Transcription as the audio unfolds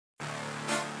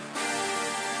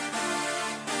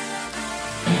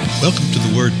Welcome to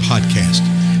the Word Podcast.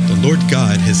 The Lord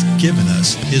God has given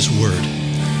us His Word.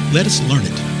 Let us learn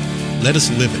it. Let us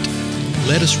live it.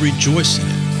 Let us rejoice in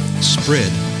it.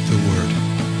 Spread the Word.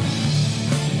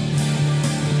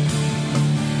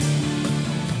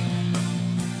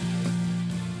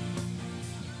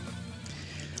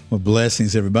 Well,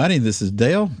 blessings, everybody. This is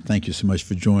Dale. Thank you so much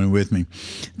for joining with me.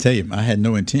 I tell you, I had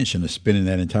no intention of spending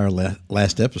that entire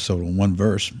last episode on one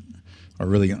verse, or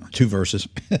really two verses,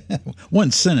 one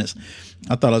sentence.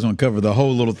 I thought I was going to cover the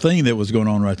whole little thing that was going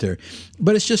on right there.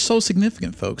 But it's just so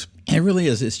significant, folks. It really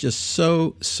is. It's just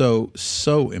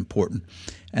so important.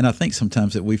 And I think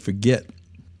sometimes that we forget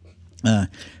to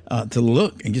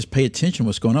look and just pay attention to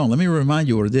what's going on. Let me remind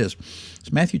you what it is.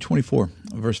 It's Matthew 24,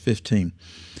 verse 15.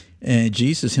 And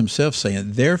Jesus himself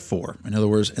saying, therefore, in other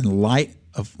words, in light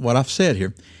of what I've said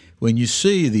here, when you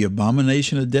see the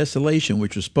abomination of desolation,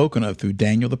 which was spoken of through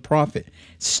Daniel the prophet,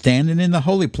 standing in the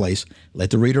holy place, let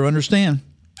the reader understand.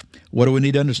 What do we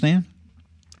need to understand?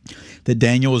 That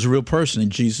Daniel was a real person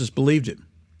and Jesus believed it.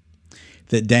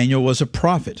 That Daniel was a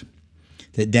prophet.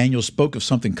 That Daniel spoke of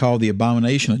something called the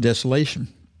abomination of desolation.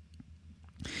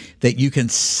 That you can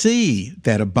see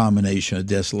that abomination of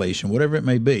desolation, whatever it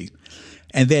may be,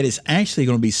 and that it's actually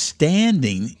going to be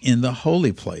standing in the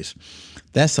holy place.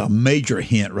 That's a major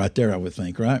hint right there, I would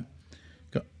think, right?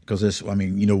 Because this,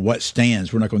 what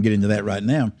stands? We're not going to get into that right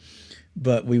now,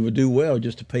 but we would do well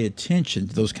just to pay attention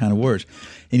to those kind of words.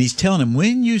 And he's telling them,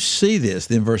 when you see this,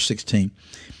 then verse 16,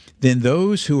 then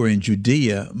those who are in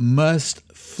Judea must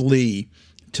flee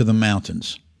to the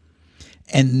mountains.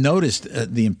 And notice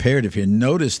the imperative here.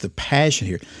 Notice the passion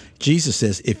here. Jesus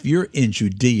says, if you're in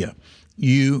Judea,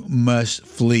 you must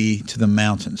flee to the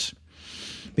mountains.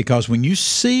 Because when you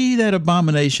see that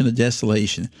abomination of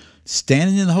desolation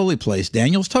standing in the holy place,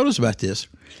 Daniel's told us about this.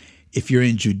 If you're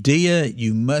in Judea,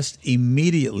 you must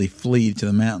immediately flee to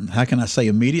the mountain. How can I say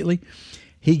immediately?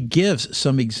 He gives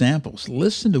some examples.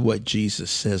 Listen to what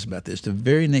Jesus says about this, the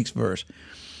very next verse.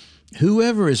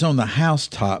 Whoever is on the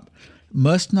housetop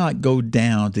must not go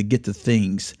down to get the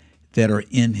things that are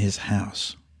in his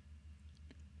house.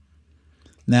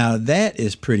 Now, that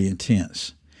is pretty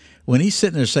intense. When he's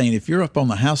sitting there saying, if you're up on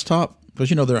the housetop, because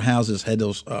their houses had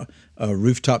those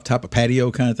rooftop type of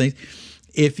patio kind of things.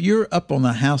 If you're up on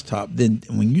the housetop, then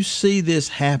when you see this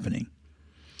happening,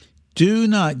 do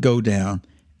not go down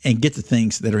and get the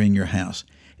things that are in your house.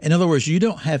 In other words, you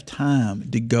don't have time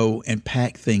to go and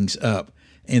pack things up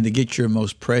and to get your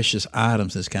most precious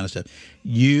items, this kind of stuff.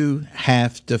 You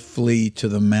have to flee to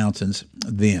the mountains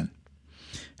then.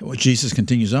 Well, Jesus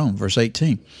continues on, verse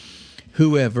 18.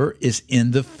 Whoever is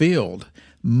in the field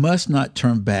must not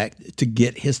turn back to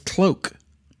get his cloak.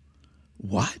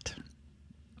 What?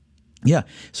 Yeah.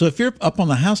 So if you're up on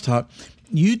the housetop,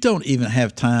 you don't even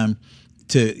have time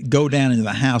to go down into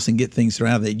the house and get things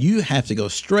around there. You have to go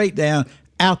straight down,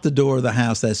 out the door of the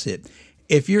house. That's it.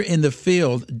 If you're in the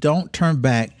field, don't turn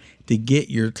back to get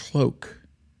your cloak.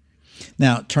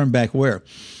 Now, turn back where?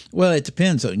 Well, it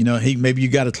depends. Maybe you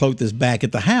got a cloak that's back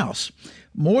at the house.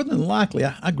 More than likely,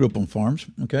 I grew up on farms,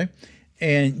 okay?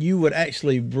 And you would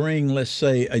actually bring, let's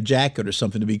say, a jacket or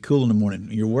something to be cool in the morning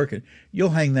when you're working. You'll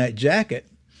hang that jacket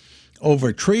over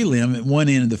a tree limb at one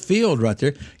end of the field right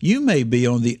there. You may be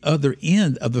on the other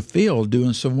end of the field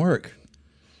doing some work.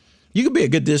 You could be a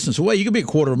good distance away. You could be a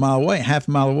quarter of a mile away, half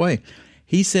a mile away.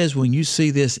 He says when you see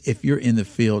this, if you're in the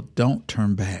field, don't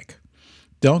turn back.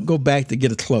 Don't go back to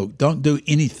get a cloak. Don't do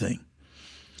anything.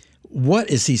 What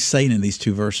is he saying in these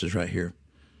two verses right here?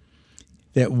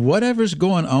 That whatever's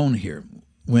going on here,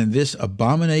 when this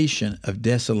abomination of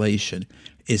desolation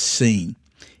is seen,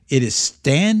 it is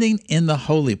standing in the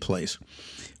holy place.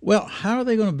 Well, how are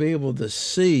they going to be able to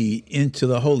see into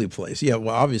the holy place? Yeah,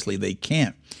 well, obviously they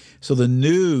can't. So the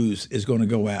news is going to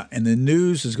go out, and the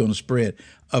news is going to spread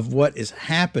of what is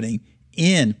happening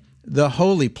in the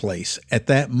holy place at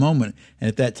that moment. And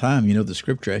at that time, the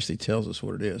scripture actually tells us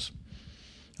what it is.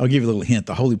 I'll give you a little hint.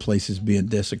 The holy place is being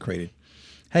desecrated.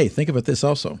 Hey, think about this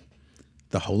also.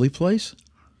 The holy place?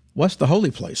 What's the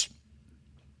holy place?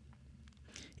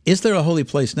 Is there a holy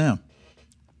place now?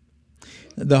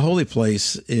 The holy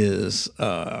place is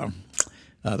the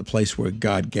place where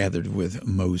God gathered with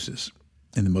Moses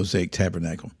in the Mosaic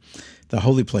tabernacle. The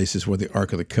holy place is where the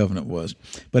Ark of the Covenant was.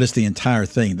 But it's the entire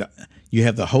thing. You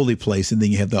have the holy place, and then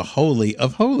you have the Holy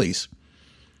of Holies,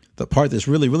 the part that's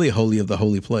really, really holy of the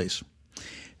holy place.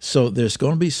 So there's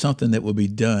going to be something that will be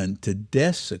done to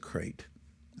desecrate,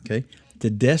 okay, to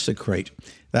desecrate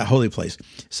that holy place.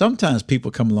 Sometimes people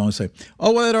come along and say,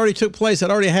 oh, well, that already took place. That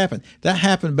already happened. That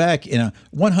happened back in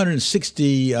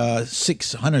 165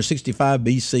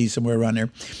 BC, somewhere around there,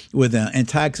 with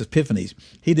Antiochus Epiphanes.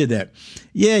 He did that.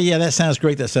 Yeah, that sounds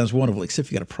great. That sounds wonderful,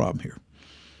 except you got a problem here.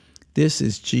 This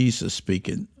is Jesus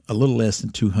speaking a little less than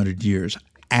 200 years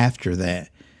after that,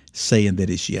 saying that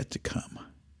it's yet to come.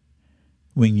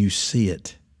 When you see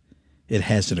it, it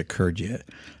hasn't occurred yet.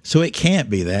 So it can't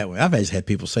be that way. I've always had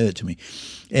people say that to me.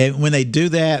 And when they do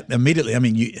that, immediately, I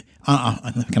mean,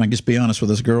 can I just be honest with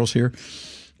us girls here?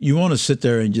 You want to sit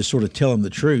there and just sort of tell them the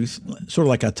truth, sort of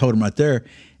like I told them right there,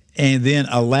 and then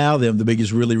allow them to be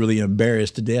just really, really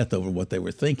embarrassed to death over what they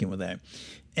were thinking with that.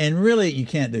 And really, you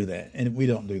can't do that. And we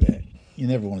don't do that. You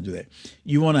never want to do that.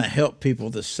 You want to help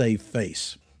people to save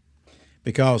face,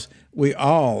 because we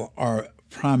all are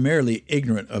primarily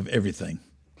ignorant of everything,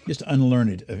 just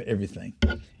unlearned of everything.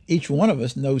 Each one of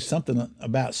us knows something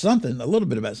about something, a little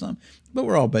bit about something, but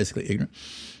we're all basically ignorant.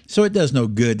 So it does no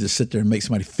good to sit there and make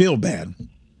somebody feel bad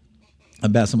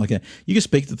about something like that. You can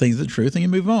speak the things of the truth and you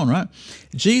move on, right?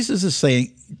 Jesus is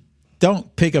saying,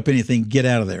 don't pick up anything, get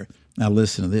out of there. Now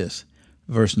listen to this,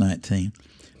 verse 19.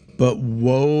 But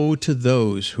woe to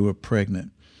those who are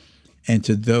pregnant and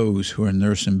to those who are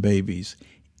nursing babies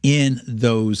in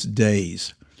those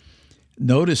days.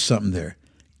 Notice something there.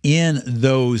 In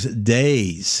those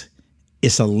days,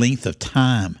 it's a length of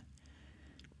time.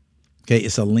 Okay,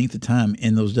 it's a length of time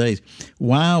in those days.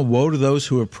 Why woe to those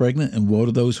who are pregnant and woe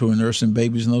to those who are nursing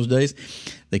babies in those days?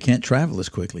 They can't travel as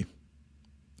quickly.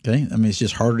 Okay, I mean, it's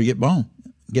just harder to get by,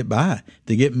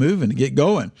 to get moving, to get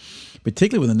going.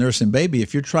 Particularly with a nursing baby,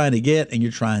 if you're trying to get and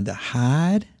you're trying to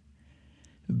hide,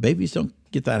 babies don't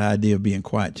get that idea of being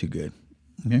quiet too good.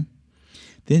 Okay,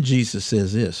 then Jesus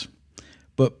says this,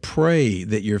 but pray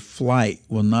that your flight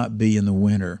will not be in the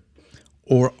winter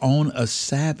or on a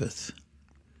Sabbath.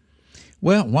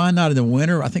 Well, why not in the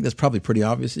winter? I think that's probably pretty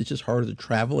obvious. It's just harder to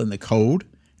travel in the cold,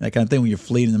 that kind of thing when you're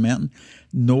fleeing in the mountain.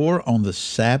 Nor on the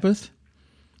Sabbath.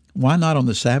 Why not on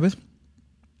the Sabbath?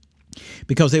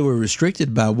 Because they were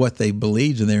restricted by what they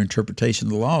believed in their interpretation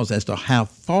of the laws as to how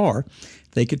far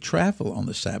they could travel on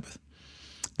the Sabbath.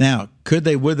 Now,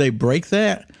 would they break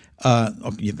that?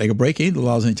 They could break any of the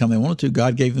laws anytime they wanted to.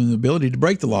 God gave them the ability to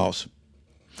break the laws.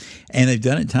 And they've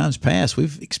done it in times past.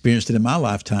 We've experienced it in my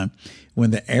lifetime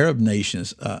when the Arab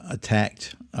nations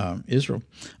attacked Israel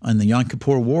on the Yom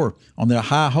Kippur War on their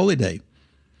high holy day.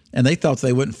 And they thought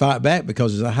they wouldn't fight back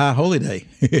because it's a high holy day.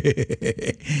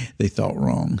 They thought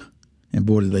wrong. And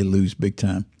boy, did they lose big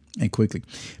time and quickly.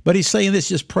 But he's saying this,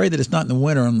 just pray that it's not in the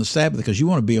winter or on the Sabbath, because you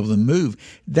want to be able to move.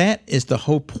 That is the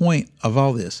whole point of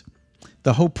all this.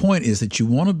 The whole point is that you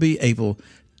want to be able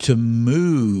to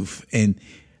move and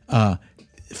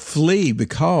flee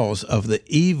because of the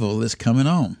evil that's coming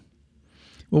on.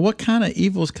 Well, what kind of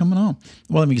evil is coming on?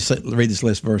 Well, let me just read this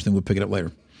last verse, and we'll pick it up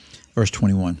later. Verse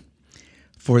 21.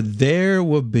 For there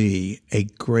will be a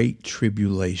great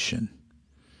tribulation,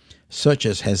 such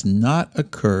as has not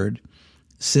occurred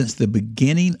since the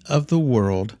beginning of the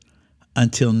world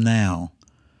until now,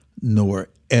 nor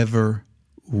ever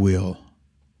will.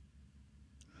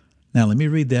 Now, let me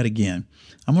read that again.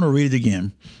 I'm going to read it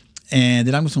again, and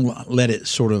then I'm going to let it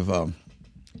sort of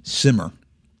simmer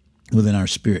within our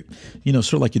spirit. You know,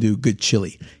 sort of like you do good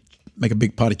chili. Make a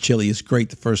big pot of chili. It's great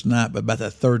the first night, but about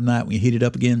that third night when you heat it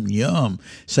up again, yum.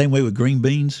 Same way with green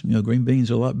beans. You know, green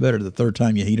beans are a lot better the third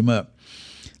time you heat them up.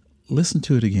 Listen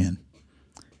to it again.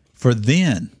 For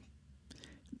then,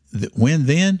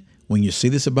 when you see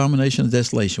this abomination of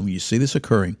desolation, when you see this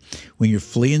occurring, when you're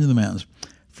fleeing to the mountains,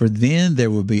 for then there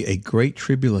will be a great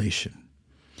tribulation,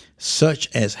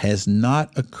 such as has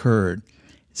not occurred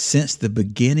since the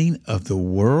beginning of the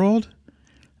world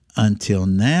until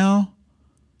now,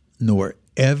 nor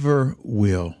ever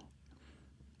will.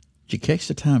 Did you catch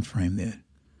the time frame there?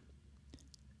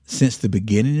 Since the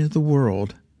beginning of the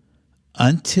world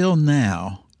until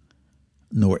now,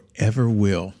 nor ever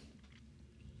will.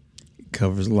 It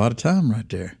covers a lot of time right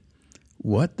there.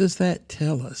 What does that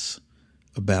tell us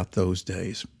about those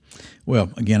days? Well,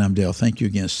 again, I'm Dale. Thank you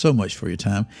again so much for your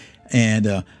time.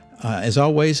 And as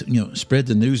always, spread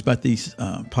the news about these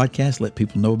podcasts. Let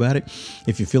people know about it.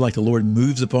 If you feel like the Lord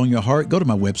moves upon your heart, go to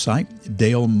my website,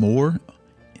 DaleMoore,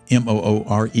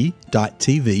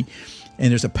 MOORE.TV. And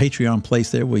there's a Patreon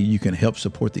place there where you can help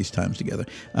support these times together.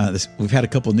 We've had a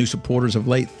couple of new supporters of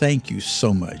late. Thank you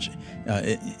so much.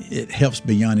 It helps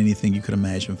beyond anything you could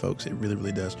imagine, folks. It really,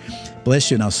 really does.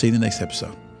 Bless you, and I'll see you in the next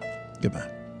episode.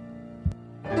 Goodbye.